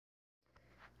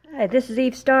Hi, this is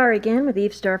Eve Starr again with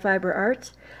Eve Starr Fiber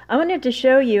Arts. I wanted to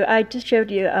show you, I just showed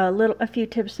you a few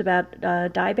tips about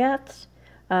dye baths,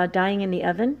 dyeing in the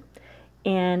oven.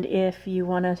 And if you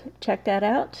want to check that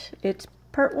out, it's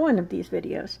part one of these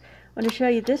videos. I want to show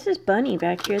you, this is Bunny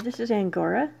back here. This is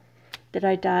angora that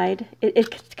I dyed.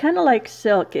 It's kind of like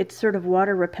silk. It's sort of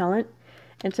water repellent.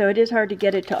 And so it is hard to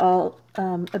get it to all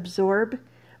absorb,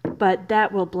 but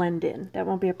that will blend in. That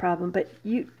won't be a problem. But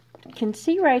you can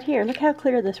see right here, look how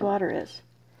clear this water is.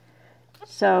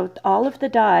 So all of the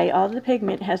dye, all of the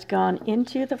pigment has gone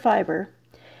into the fiber,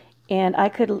 and I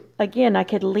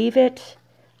could leave it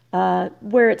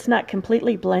where it's not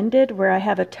completely blended, where I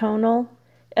have a tonal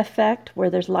effect,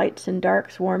 where there's lights and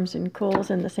darks, warms and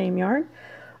cools in the same yarn,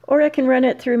 or I can run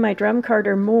it through my drum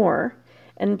carder more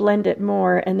and blend it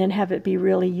more and then have it be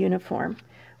really uniform,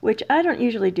 which I don't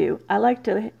usually do. I like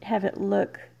to have it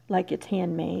look like it's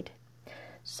handmade.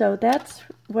 So that's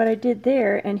what I did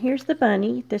there, and here's the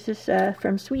bunny. This is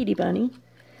from Sweetie Bunny.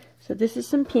 So this is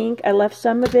some pink. I left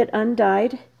some of it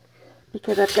undyed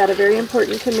because I've got a very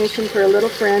important commission for a little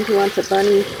friend who wants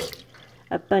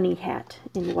a bunny hat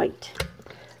in white.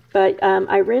 But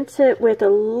I rinse it with a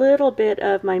little bit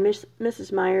of my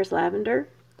Mrs. Meyer's lavender,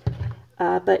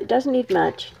 but it doesn't need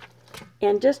much.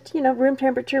 And just, you know, room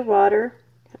temperature water.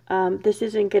 This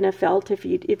isn't going to felt if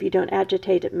you don't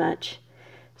agitate it much.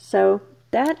 So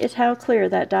that is how clear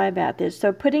that dye bath is.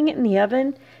 So putting it in the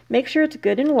oven, make sure it's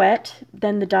good and wet,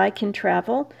 then the dye can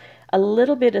travel. A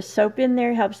little bit of soap in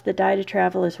there helps the dye to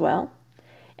travel as well.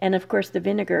 And of course the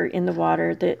vinegar in the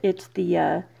water, it's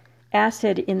the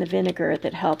acid in the vinegar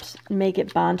that helps make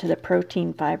it bond to the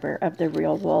protein fiber of the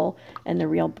real wool and the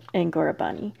real angora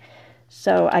bunny.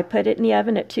 So I put it in the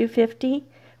oven at 250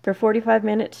 for 45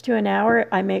 minutes to an hour.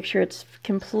 I make sure it's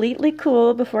completely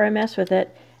cool before I mess with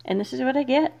it. And this is what I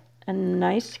get. A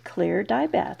nice clear dye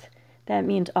bath. That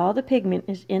means all the pigment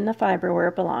is in the fiber where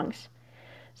it belongs.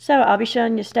 So I'll be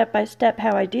showing you step by step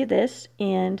how I do this,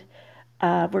 and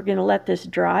we're going to let this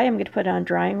dry. I'm going to put it on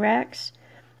drying racks.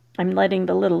 I'm letting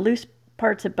the little loose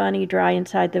parts of bunny dry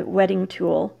inside the wetting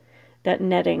tool, that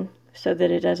netting, so that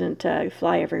it doesn't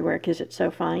fly everywhere because it's so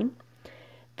fine.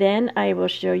 Then I will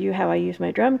show you how I use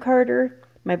my drum carder,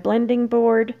 my blending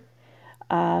board,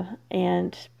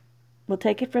 and we'll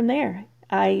take it from there.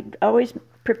 I always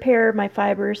prepare my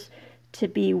fibers to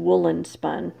be woolen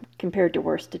spun compared to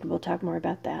worsted. We'll talk more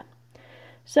about that.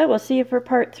 So we'll see you for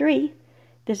part 3.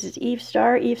 This is Eve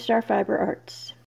Starr, Eve Starr Fiber Arts.